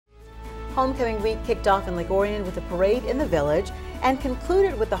Homecoming week kicked off in Lake Orion with a parade in the village and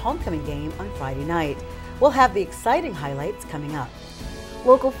concluded with the homecoming game on Friday night. We'll have the exciting highlights coming up.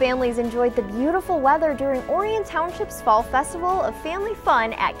 Local families enjoyed the beautiful weather during Orion Township's Fall Festival of Family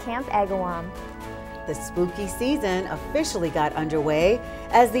Fun at Camp Agawam. The spooky season officially got underway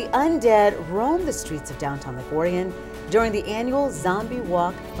as the undead roamed the streets of downtown Lake Orion during the annual Zombie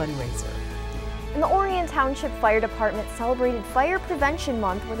Walk fundraiser. And the Orion Township Fire Department celebrated Fire Prevention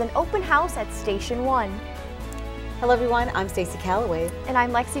Month with an open house at Station 1. Hello everyone, I'm Stacy Calloway. And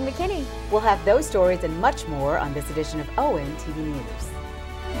I'm Lexi McKinney. We'll have those stories and much more on this edition of ONTV News.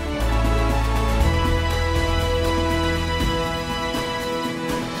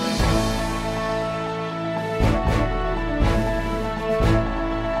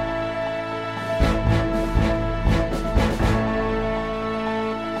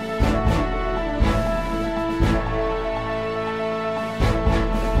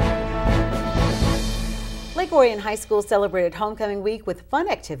 Lake Orion High School celebrated Homecoming Week with fun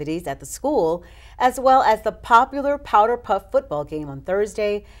activities at the school, as well as the popular Powder Puff football game on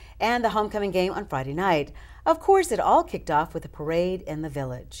Thursday and the homecoming game on Friday night. Of course, it all kicked off with a parade in the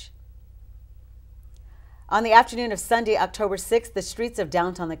village. On the afternoon of Sunday, October 6th, the streets of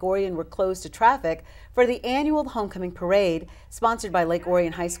downtown Lake Orion were closed to traffic for the annual Homecoming Parade, sponsored by Lake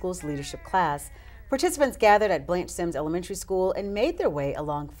Orion High School's leadership class. Participants gathered at Blanche Sims Elementary School and made their way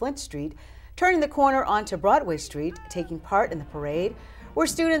along Flint Street, turning the corner onto Broadway Street. Taking part in the parade were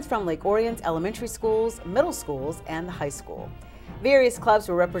students from Lake Orion's elementary schools, middle schools, and the high school. Various clubs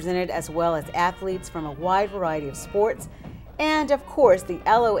were represented, as well as athletes from a wide variety of sports, and of course the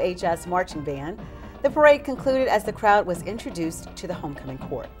LOHS marching band. The parade concluded as the crowd was introduced to the homecoming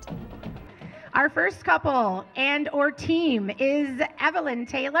court. Our first couple and/or team is Evelyn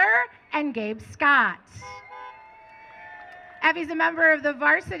Taylor and Gabe Scott. Evie's a member of the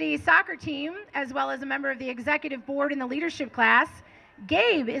varsity soccer team, as well as a member of the executive board in the leadership class.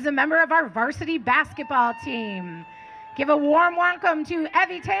 Gabe is a member of our varsity basketball team. Give a warm welcome to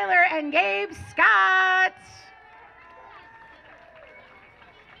Evie Taylor and Gabe Scott.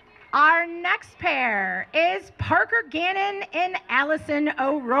 Our next pair is Parker Gannon and Allison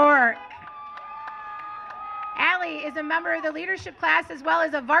O'Rourke. Allie is a member of the leadership class, as well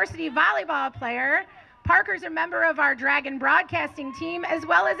as a varsity volleyball player. Parker's a member of our Dragon broadcasting team, as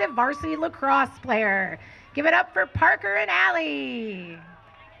well as a varsity lacrosse player. Give it up for Parker and Allie.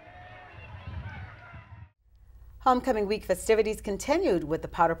 Homecoming week festivities continued with the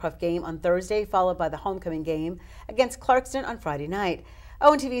Powder Puff game on Thursday, followed by the homecoming game against Clarkston on Friday night.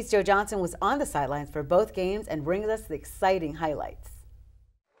 ONTV's Joe Johnson was on the sidelines for both games and brings us the exciting highlights.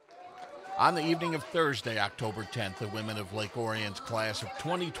 On the evening of Thursday, October 10th, the women of Lake Orion's class of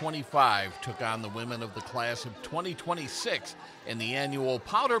 2025 took on the women of the class of 2026 in the annual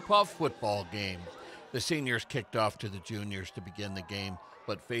Powder Puff football game. The seniors kicked off to the juniors to begin the game,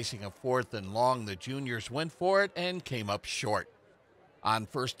 but facing a 4th and long, the juniors went for it and came up short. On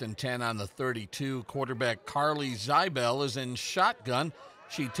 1st and 10 on the 32, quarterback Carly Zybel is in shotgun.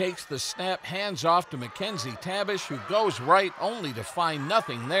 She takes the snap, hands off to Mackenzie Tabish, who goes right only to find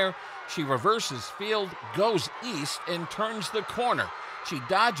nothing there. She reverses field, goes east, and turns the corner. She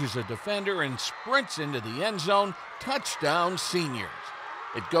dodges a defender and sprints into the end zone. Touchdown, seniors.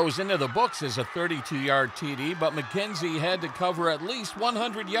 It goes into the books as a 32-yard TD, but Mackenzie had to cover at least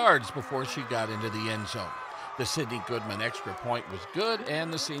 100 yards before she got into the end zone. The Sidney Goodman extra point was good,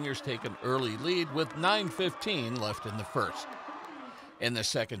 and the seniors take an early lead with 9:15 left in the first. In the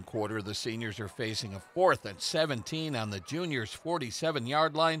second quarter, the seniors are facing a 4th and 17 on the juniors'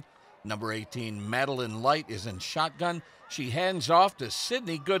 47-yard line. Number 18, Madeline Light, is in shotgun. She hands off to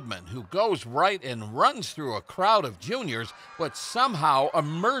Sidney Goodman, who goes right and runs through a crowd of juniors, but somehow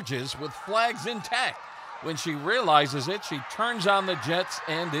emerges with flags intact. When she realizes it, she turns on the jets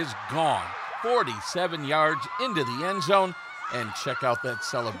and is gone. 47 yards into the end zone, and check out that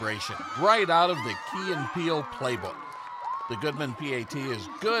celebration, right out of the Key and Peele playbook. The Goodman PAT is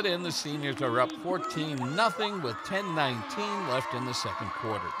good, and the seniors are up 14-0 with 10:19 left in the second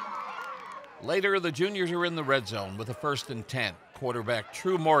quarter. Later, the juniors are in the red zone with a 1st and 10. Quarterback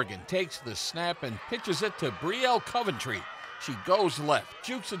True Morgan takes the snap and pitches it to Brielle Coventry. She goes left,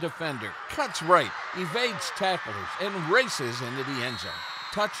 jukes a defender, cuts right, evades tacklers, and races into the end zone.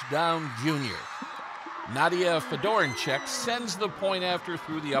 Touchdown, juniors. Nadia Fedorenchek sends the point after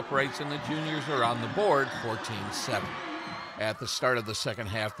through the uprights, and the juniors are on the board 14-7. At the start of the second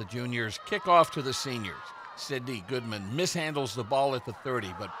half, the juniors kick off to the seniors. Sidney Goodman mishandles the ball at the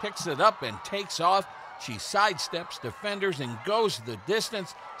 30, but picks it up and takes off. She sidesteps defenders and goes the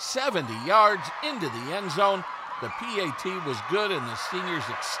distance, 70 yards into the end zone. The PAT was good, and the seniors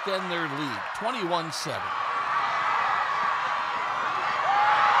extend their lead, 21-7.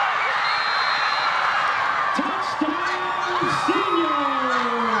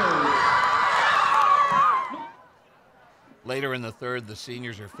 Later in the third, the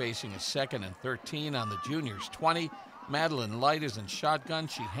seniors are facing a 2nd and 13 on the juniors' 20. Madeline Light is in shotgun.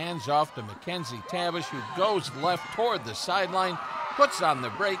 She hands off to Mackenzie Tabish, who goes left toward the sideline, puts on the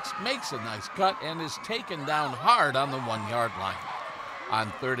brakes, makes a nice cut, and is taken down hard on the 1-yard line.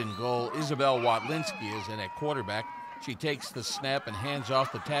 On 3rd and goal, Isabel Watlinski is in at quarterback. She takes the snap and hands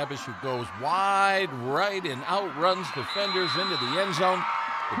off to Tabish, who goes wide right and outruns defenders into the end zone.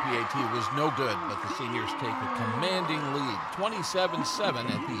 The PAT was no good, but the seniors take a commanding lead, 27-7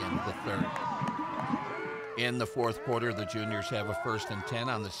 at the end of the third. In the fourth quarter, the juniors have a 1st and 10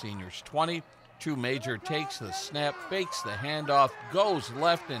 on the seniors' 20. True Major takes the snap, fakes the handoff, goes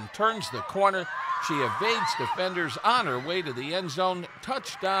left and turns the corner. She evades defenders on her way to the end zone.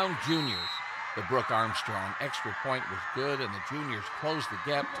 Touchdown, juniors. The Brooke Armstrong extra point was good, and the juniors closed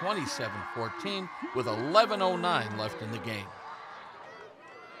the gap 27-14 with 11:09 left in the game.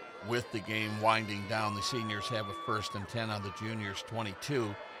 With the game winding down, the seniors have a 1st and 10 on the juniors'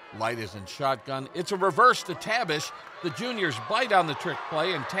 22. Light is in shotgun. It's a reverse to Tabish. The juniors bite on the trick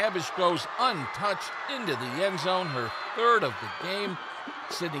play, and Tabish goes untouched into the end zone, her 3rd of the game.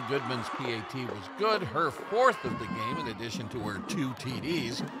 Sydney Goodman's PAT was good, her 4th of the game, in addition to her 2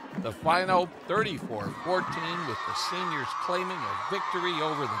 TDs. The final 34-14, with the seniors claiming a victory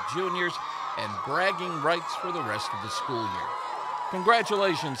over the juniors and bragging rights for the rest of the school year.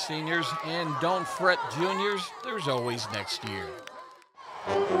 Congratulations, seniors, and don't fret, juniors. There's always next year.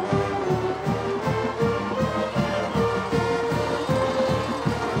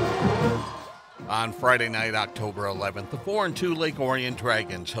 On Friday night, October 11th, the 4-2 Lake Orion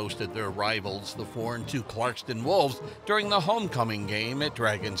Dragons hosted their rivals, the 4-2 Clarkston Wolves, during the homecoming game at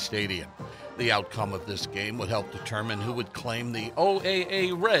Dragon Stadium. The outcome of this game would help determine who would claim the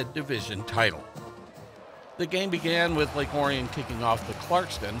OAA Red Division title. The game began with Lake Orion kicking off to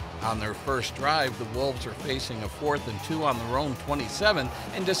Clarkston. On their first drive, the Wolves are facing a 4th and 2 on their own 27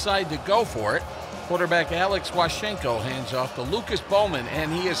 and decide to go for it. Quarterback Alex Washenko hands off to Lucas Bowman,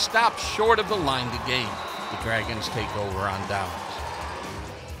 and he is stopped short of the line to gain. The Dragons take over on downs.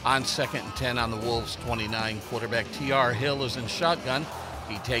 On 2nd and 10 on the Wolves' 29, quarterback T.R. Hill is in shotgun.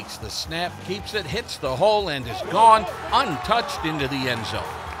 He takes the snap, keeps it, hits the hole, and is gone untouched into the end zone.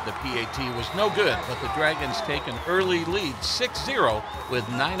 The PAT was no good, but the Dragons take an early lead, 6-0, with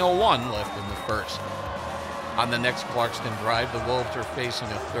 9:01 left in the first. On the next Clarkston drive, the Wolves are facing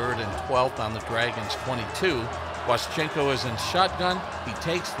a 3rd and 12 on the Dragons' 22. Waschenko is in shotgun. He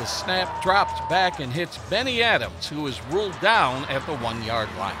takes the snap, drops back, and hits Benny Adams, who is ruled down at the 1-yard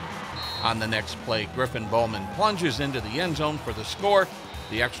line. On the next play, Griffin Bowman plunges into the end zone for the score.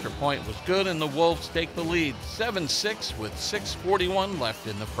 The extra point was good, and the Wolves take the lead, 7-6, with 6:41 left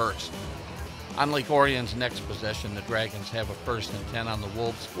in the first. On Lake Orion's next possession, the Dragons have a 1st and 10 on the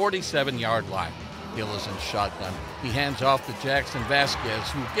Wolves' 47-yard line. Hill is in shotgun. He hands off to Jackson Vasquez,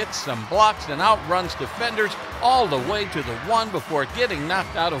 who gets some blocks and outruns defenders all the way to the 1 before getting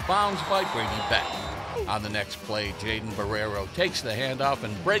knocked out of bounds by Brady Beck. On the next play, Jaden Barrero takes the handoff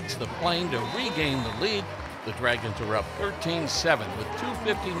and breaks the plane to regain the lead. The Dragons are up 13-7 with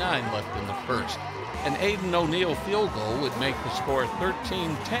 2:59 left in the first. An Aiden O'Neill field goal would make the score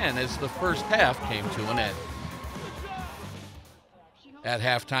 13-10 as the first half came to an end. At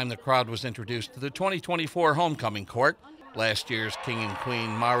halftime, the crowd was introduced to the 2024 homecoming court. Last year's king and queen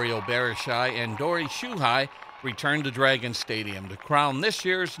Mario Barashai and Dory Shuhai returned to Dragon Stadium to crown this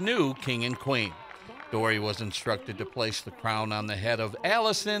year's new king and queen. Dory was instructed to place the crown on the head of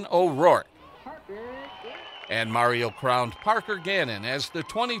Allison O'Rourke. And Mario crowned Parker Gannon as the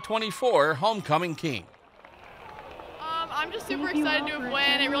 2024 homecoming king. I'm just super excited to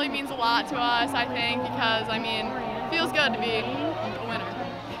win. It really means a lot to us, I think, because, it feels good to be a winner.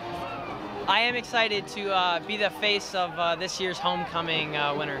 I am excited to be the face of this year's homecoming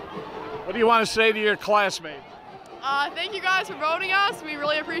winner. What do you want to say to your classmates? Thank you guys for voting us. We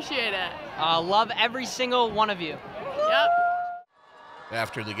really appreciate it. Love every single one of you. Yep.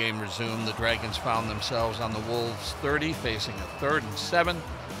 After the game resumed, the Dragons found themselves on the Wolves' 30, facing a 3rd and 7.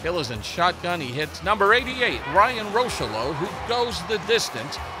 Hill is in shotgun. He hits number 88, Ryan Rochelo, who goes the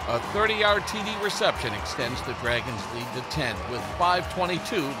distance. A 30-yard TD reception extends the Dragons' lead to 10, with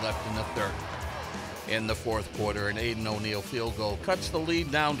 5:22 left in the third. In the fourth quarter, an Aiden O'Neill field goal cuts the lead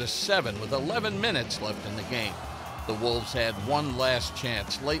down to 7, with 11 minutes left in the game. The Wolves had one last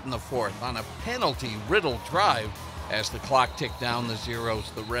chance late in the fourth on a penalty-riddled drive, As the clock ticked down the zeros,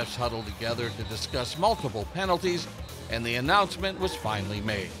 the refs huddled together to discuss multiple penalties, and the announcement was finally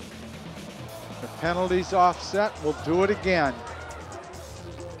made. The penalty's offset. We'll do it again.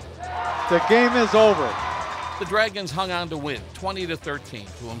 The game is over. The Dragons hung on to win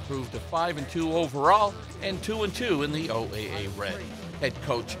 20-13 to improve to 5-2 overall and 2-2 in the OAA Red. Head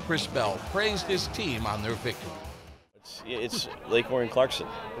coach Chris Bell praised his team on their victory. It's Lake Orion Clarkson.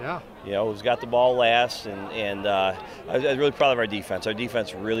 Yeah. You know, who's got the ball last, and I was really proud of our defense. Our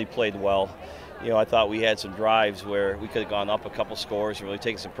defense really played well. You know, I thought we had some drives where we could have gone up a couple scores and really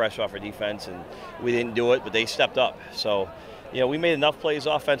taken some pressure off our defense, and we didn't do it, but they stepped up. So, you know, we made enough plays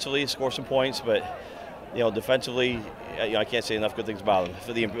offensively to score some points, but, you know, defensively, you know, I can't say enough good things about them.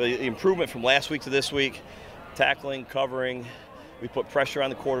 For the improvement from last week to this week, tackling, covering, we put pressure on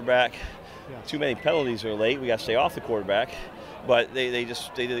the quarterback. Too many penalties are late. We got to stay off the quarterback, but they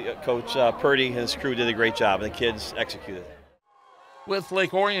did. Coach Purdy and his crew did a great job, and the kids executed. With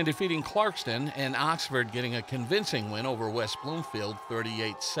Lake Orion defeating Clarkston and Oxford getting a convincing win over West Bloomfield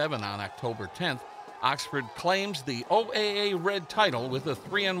 38-7 on October 10th, Oxford claims the OAA Red title with a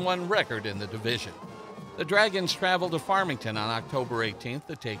 3-1 record in the division. The Dragons travel to Farmington on October 18th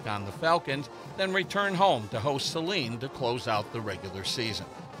to take on the Falcons, then return home to host Saline to close out the regular season.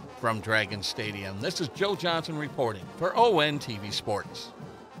 From Dragon Stadium, this is Joe Johnson reporting for ONTV Sports.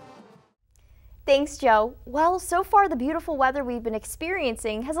 Thanks, Joe. Well, so far the beautiful weather we've been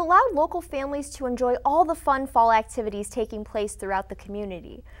experiencing has allowed local families to enjoy all the fun fall activities taking place throughout the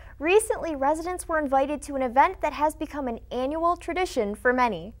community. Recently, residents were invited to an event that has become an annual tradition for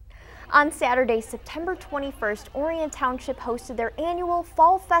many. On Saturday, September 21st, Orion Township hosted their annual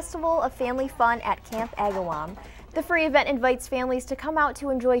Fall Festival of Family Fun at Camp Agawam. The free event invites families to come out to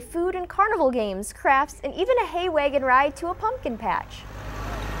enjoy food and carnival games, crafts, and even a hay wagon ride to a pumpkin patch.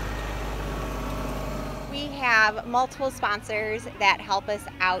 We have multiple sponsors that help us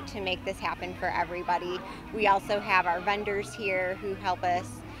out to make this happen for everybody. We also have our vendors here who help us.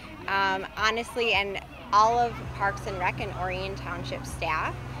 Honestly, and all of Parks and Rec and Orion Township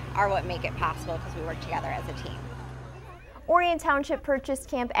staff are what make it possible because we work together as a team. Orion Township purchased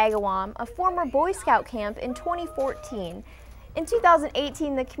Camp Agawam, a former Boy Scout camp, in 2014. In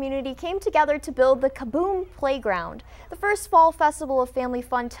 2018, the community came together to build the Kaboom Playground. The first Fall Festival of Family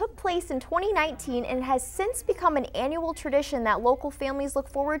Fun took place in 2019 and has since become an annual tradition that local families look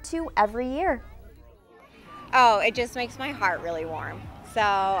forward to every year. Oh, it just makes my heart really warm. So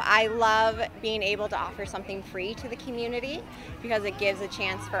I love being able to offer something free to the community because it gives a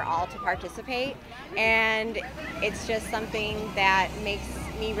chance for all to participate, and it's just something that makes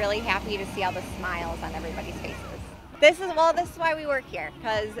me really happy to see all the smiles on everybody's faces. This is why we work here,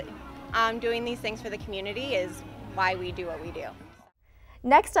 because doing these things for the community is why we do what we do.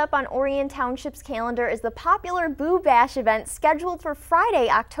 Next up on Orion Township's calendar is the popular Boo Bash event scheduled for Friday,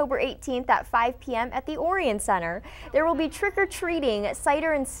 October 18th at 5 p.m. at the Orion Center. There will be trick-or-treating,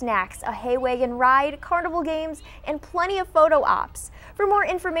 cider and snacks, a hay wagon ride, carnival games, and plenty of photo ops. For more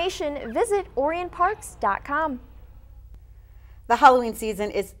information, visit orionparks.com. The Halloween season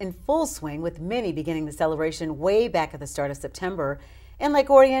is in full swing, with many beginning the celebration way back at the start of September. In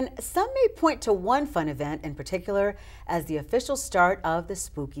Lake Orion, some may point to one fun event in particular as the official start of the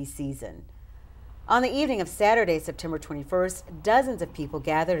spooky season. On the evening of Saturday, September 21st, dozens of people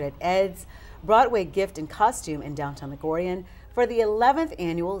gathered at Ed's Broadway Gift and Costume in downtown Lake Orion for the 11th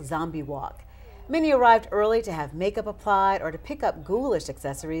annual Zombie Walk. Many arrived early to have makeup applied or to pick up ghoulish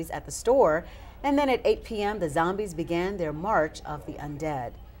accessories at the store, and then at 8 p.m. the zombies began their March of the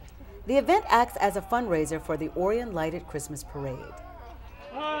Undead. The event acts as a fundraiser for the Orion Lighted Christmas Parade.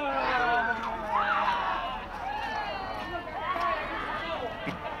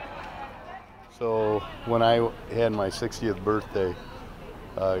 So when I had my 60th birthday,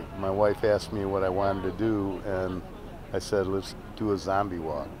 my wife asked me what I wanted to do, and I said, let's do a zombie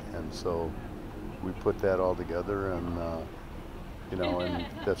walk. And so we put that all together, and and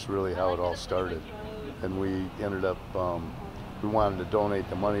that's really how it all started. And we ended up, we wanted to donate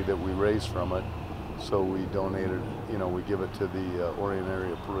the money that we raised from it. So we donated, we give it to the Orion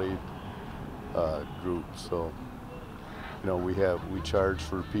Area Parade group. So, we charge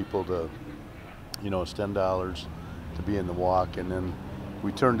for people to, it's $10 to be in the walk, and then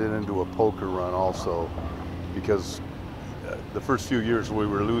we turned it into a poker run also, because the first few years we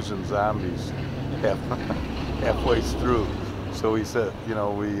were losing zombies halfway through. So we said,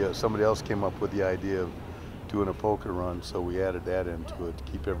 somebody else came up with the idea of doing a poker run, so we added that into it to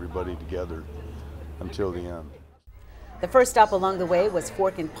keep everybody together until the end. The first stop along the way was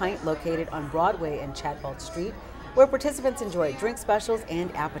Fork and Pint, located on Broadway and Chatbald Street, where participants enjoyed drink specials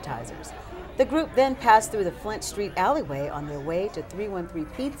and appetizers. The group then passed through the Flint Street alleyway on their way to 313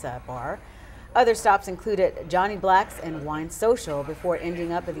 Pizza Bar. Other stops included Johnny Black's and Wine Social before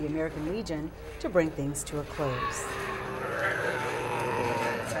ending up at the American Legion to bring things to a close.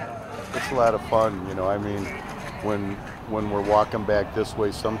 It's a lot of fun, you know. I mean, when we're walking back this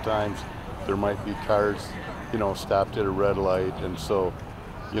way, sometimes there might be cars, you know, stopped at a red light, and so,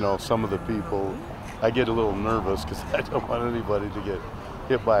 you know, some of the people, I get a little nervous because I don't want anybody to get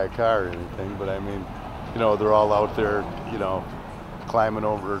hit by a car or anything, but I mean, you know, they're all out there, you know, climbing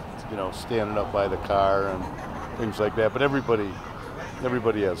over, you know, standing up by the car and things like that. But everybody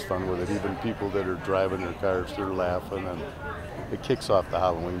has fun with it. Even people that are driving their cars, they're laughing, and it kicks off the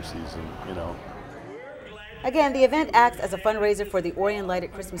Halloween season, you know. Again, the event acts as a fundraiser for the Orion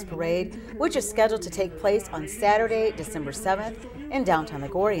Lighted Christmas Parade, which is scheduled to take place on Saturday, December 7th in downtown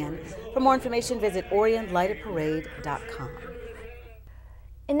Lake Orion. For more information, visit orionlightedparade.com.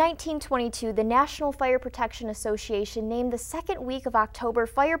 In 1922, the National Fire Protection Association named the second week of October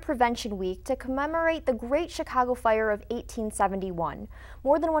Fire Prevention Week to commemorate the Great Chicago Fire of 1871.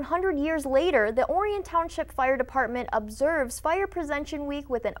 More than 100 years later, the Orion Township Fire Department observes Fire Prevention Week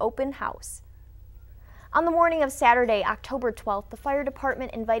with an open house. On the morning of Saturday, October 12th, the fire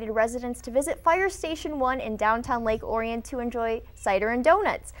department invited residents to visit Fire Station 1 in downtown Lake Orion to enjoy cider and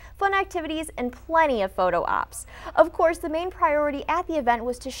donuts, fun activities, and plenty of photo ops. Of course, the main priority at the event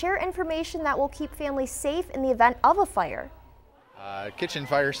was to share information that will keep families safe in the event of a fire. Kitchen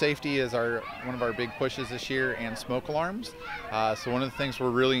fire safety is one of our big pushes this year, and smoke alarms. So one of the things we're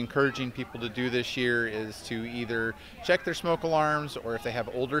really encouraging people to do this year is to either check their smoke alarms, or if they have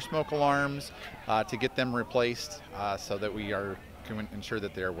older smoke alarms, to get them replaced so that we can ensure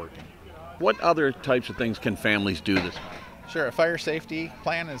that they're working. What other types of things can families do this time? Sure, a fire safety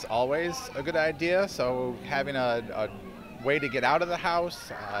plan is always a good idea. So having a way to get out of the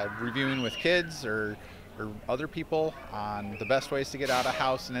house, reviewing with kids or other people on the best ways to get out of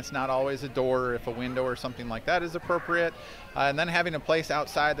house, and it's not always a door, if a window or something like that is appropriate, and then having a place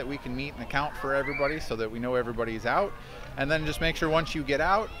outside that we can meet and account for everybody so that we know everybody's out, and then just make sure once you get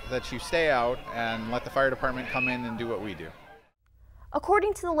out that you stay out and let the fire department come in and do what we do.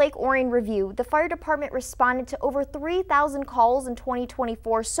 According to the Lake Orion Review, the fire department responded to over 3,000 calls in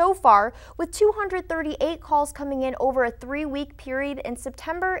 2024 so far, with 238 calls coming in over a 3-week period in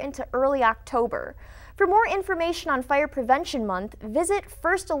September into early October. For more information on Fire Prevention Month, visit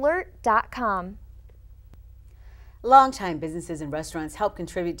firstalert.com. Longtime businesses and restaurants help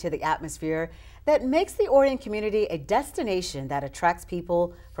contribute to the atmosphere that makes the Orion community a destination that attracts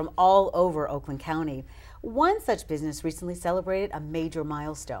people from all over Oakland County. One such business recently celebrated a major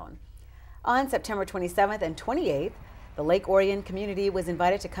milestone. On September 27th and 28th, the Lake Orion community was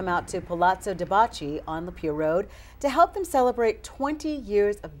invited to come out to Palazzo Debacci on Lapeer Road to help them celebrate 20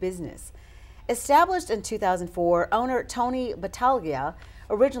 years of business. Established in 2004, owner Tony Battaglia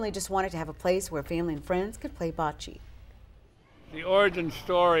originally just wanted to have a place where family and friends could play bocce. The origin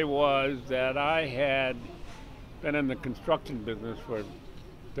story was that I had been in the construction business for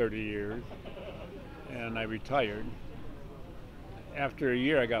 30 years, and I retired. After a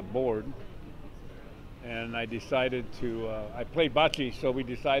year, I got bored, and I decided to, I played bocce, so we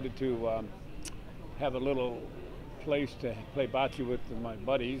decided to have a little place to play bocce with my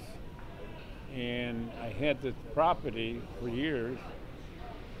buddies. And I had this property for years,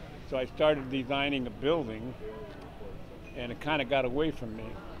 so I started designing a building, and it kind of got away from me.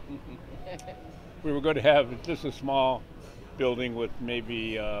 We were going to have just a small building with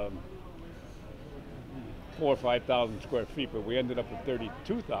maybe 4,000 or 5,000 square feet, but we ended up with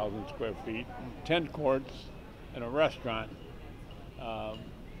 32,000 square feet, 10 courts, and a restaurant.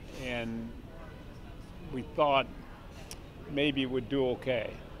 And we thought maybe it would do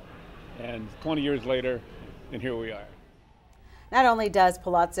okay. And 20 years later, and here we are. Not only does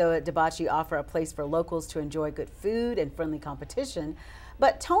Palazzo Debacci offer a place for locals to enjoy good food and friendly competition,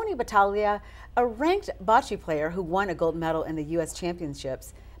 but Tony Battaglia, a ranked bocce player who won a gold medal in the U.S.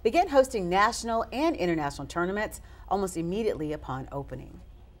 Championships, began hosting national and international tournaments almost immediately upon opening.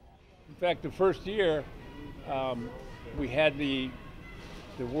 In fact, the first year, we had the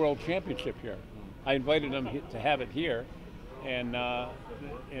World Championship here. I invited them to have it here, and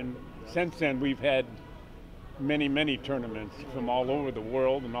since then we've had many, many tournaments from all over the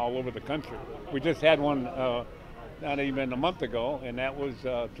world and all over the country. We just had one not even a month ago, and that was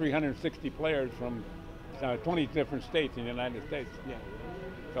 360 players from 20 different states in the United States. Yeah.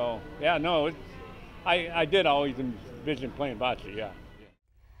 So, yeah, no, I did always envision playing bocce, yeah.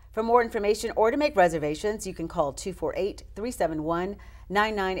 For more information or to make reservations, you can call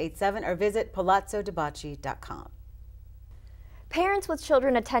 248-371-9987 or visit palazzodebacci.com. Parents with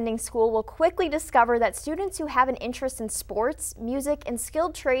children attending school will quickly discover that students who have an interest in sports, music, and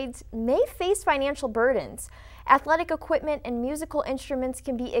skilled trades may face financial burdens. Athletic equipment and musical instruments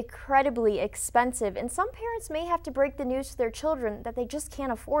can be incredibly expensive, and some parents may have to break the news to their children that they just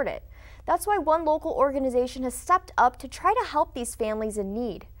can't afford it. That's why one local organization has stepped up to try to help these families in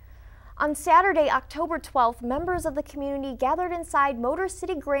need. On Saturday, October 12th, members of the community gathered inside Motor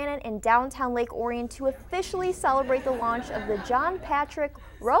City Granite in downtown Lake Orion to officially celebrate the launch of the John Patrick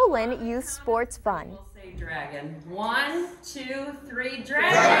Rowland Youth Sports Fund. We'll say dragon. 1, 2, 3,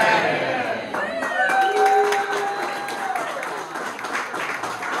 dragon!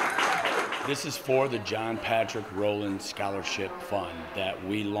 This is for the John Patrick Rowland Scholarship Fund that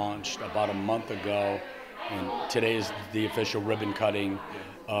we launched about a month ago, and today is the official ribbon cutting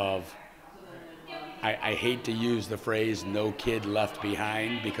of, I hate to use the phrase "no kid left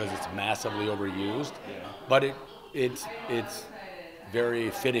behind" because it's massively overused, but it's very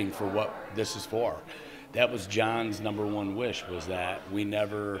fitting for what this is for. That was John's #1 wish, was that we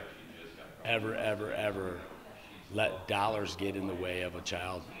never, ever let dollars get in the way of a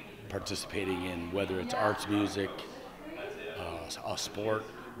child participating in, whether it's arts, music, a sport,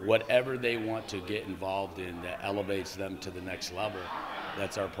 whatever they want to get involved in that elevates them to the next level.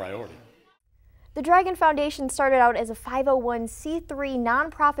 That's our priority. The Dragon Foundation started out as a 501c3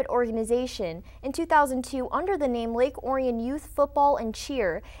 nonprofit organization in 2002 under the name Lake Orion Youth Football and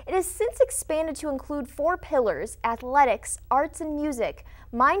Cheer. It has since expanded to include 4 pillars: athletics, arts and music,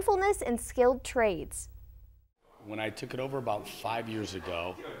 mindfulness, and skilled trades. When I took it over about 5 years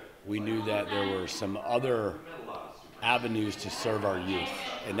ago, we knew that there were some other avenues to serve our youth,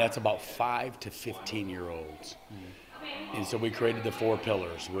 and that's about 5 to 15-year-olds. And so we created the 4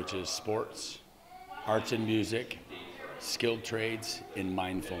 pillars, which is sports, arts and music, skilled trades, and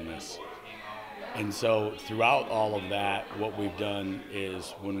mindfulness. And so throughout all of that, what we've done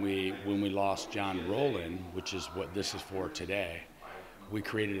is when we lost John Rowland, which is what this is for today, we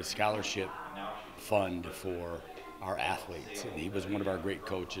created a scholarship fund for our athletes. And he was one of our great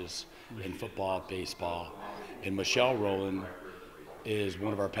coaches in football, baseball, and Michelle Rowland is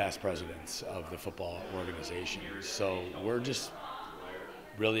one of our past presidents of the football organization. So we're just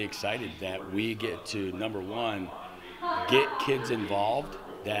really excited that we get to, #1, get kids involved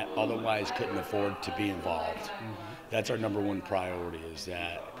that otherwise couldn't afford to be involved. That's our #1 priority, is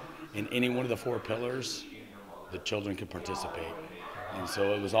that in any one of the 4 pillars, the children can participate. And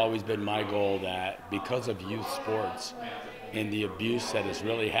so it was always been my goal that because of youth sports and the abuse that has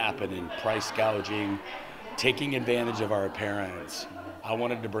really happened in price gouging, taking advantage of our parents, I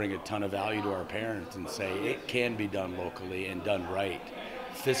wanted to bring a ton of value to our parents and say it can be done locally and done right,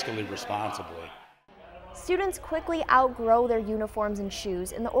 fiscally responsibly. Students quickly outgrow their uniforms and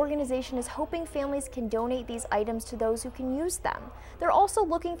shoes, and the organization is hoping families can donate these items to those who can use them. They're also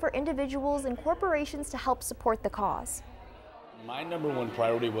looking for individuals and corporations to help support the cause. My #1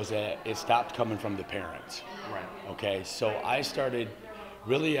 priority was that it stopped coming from the parents. Right. Okay, so I started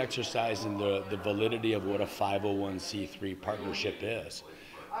really exercising the validity of what a 501c3 partnership is.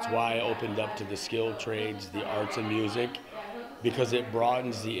 That's why I opened up to the skilled trades, the arts and music, because it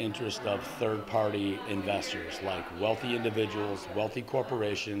broadens the interest of third-party investors like wealthy individuals, wealthy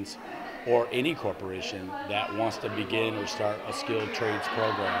corporations, or any corporation that wants to begin or start a skilled trades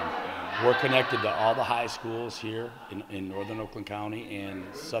program. We're connected to all the high schools here in northern Oakland County and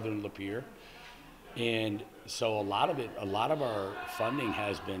southern Lapeer. And so a lot of our funding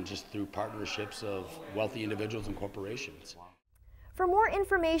has been just through partnerships of wealthy individuals and corporations. For more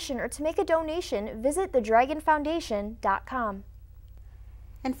information or to make a donation, visit thedragonfoundation.com.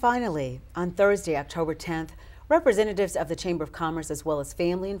 And finally, on Thursday, October 10th, representatives of the Chamber of Commerce as well as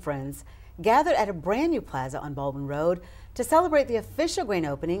family and friends gathered at a brand new plaza on Baldwin Road to celebrate the official grand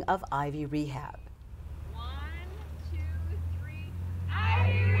opening of Ivy Rehab. 1, 2, 3,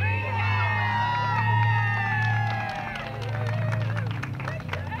 Ivy Rehab!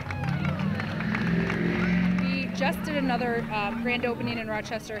 We just did another grand opening in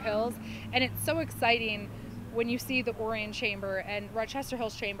Rochester Hills, and it's so exciting when you see the Orion Chamber and Rochester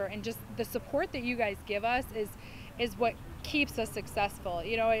Hills Chamber, and just the support that you guys give us is what keeps us successful.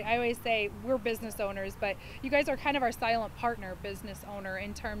 You know, I always say we're business owners, but you guys are kind of our silent partner business owner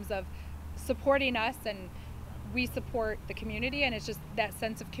in terms of supporting us, and we support the community, and it's just that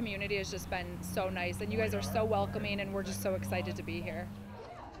sense of community has just been so nice, and you guys are so welcoming, and we're just so excited to be here.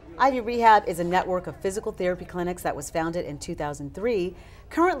 Ivy Rehab is a network of physical therapy clinics that was founded in 2003.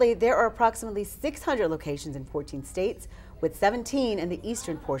 Currently, there are approximately 600 locations in 14 states, with 17 in the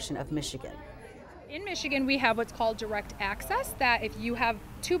eastern portion of Michigan. In Michigan, we have what's called direct access, that if you have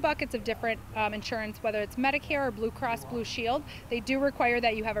 2 buckets of different insurance, whether it's Medicare or Blue Cross Blue Shield, they do require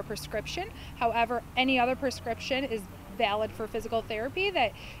that you have a prescription. However, any other prescription is valid for physical therapy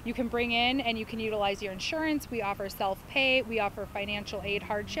that you can bring in and you can utilize your insurance. We offer self-pay, we offer financial aid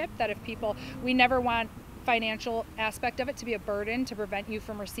hardship, that if people, we never want financial aspect of it to be a burden to prevent you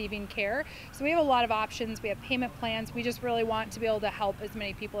from receiving care. So we have a lot of options, we have payment plans, we just really want to be able to help as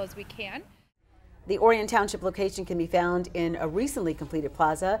many people as we can. The Orion Township location can be found in a recently completed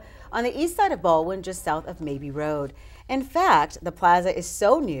plaza on the east side of Baldwin, just south of Mabee Road. In fact, the plaza is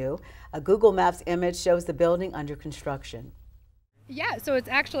so new, a Google Maps image shows the building under construction. Yeah, so it's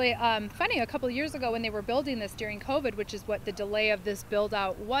actually funny, a couple of years ago when they were building this during COVID, which is what the delay of this build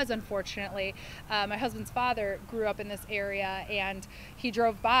out was, unfortunately, my husband's father grew up in this area and he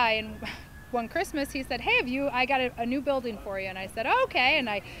drove by, and one Christmas he said, "Hey, I got a new building for you." And I said, "Oh, okay." And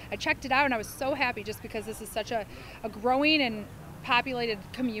I checked it out and I was so happy, just because this is such a growing and populated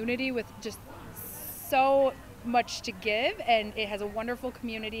community with just so much to give, and it has a wonderful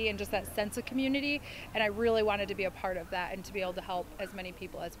community and just that sense of community, and I really wanted to be a part of that and to be able to help as many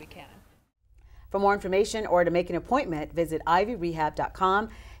people as we can. For more information or to make an appointment, visit ivyrehab.com.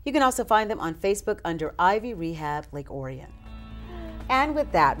 You can also find them on Facebook under Ivy Rehab Lake Orion. And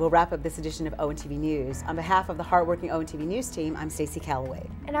with that, we'll wrap up this edition of ONTV News. On behalf of the hardworking ONTV News team, I'm Stacy Calloway.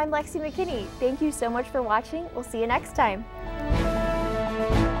 And I'm Lexi McKinney. Thank you so much for watching. We'll see you next time.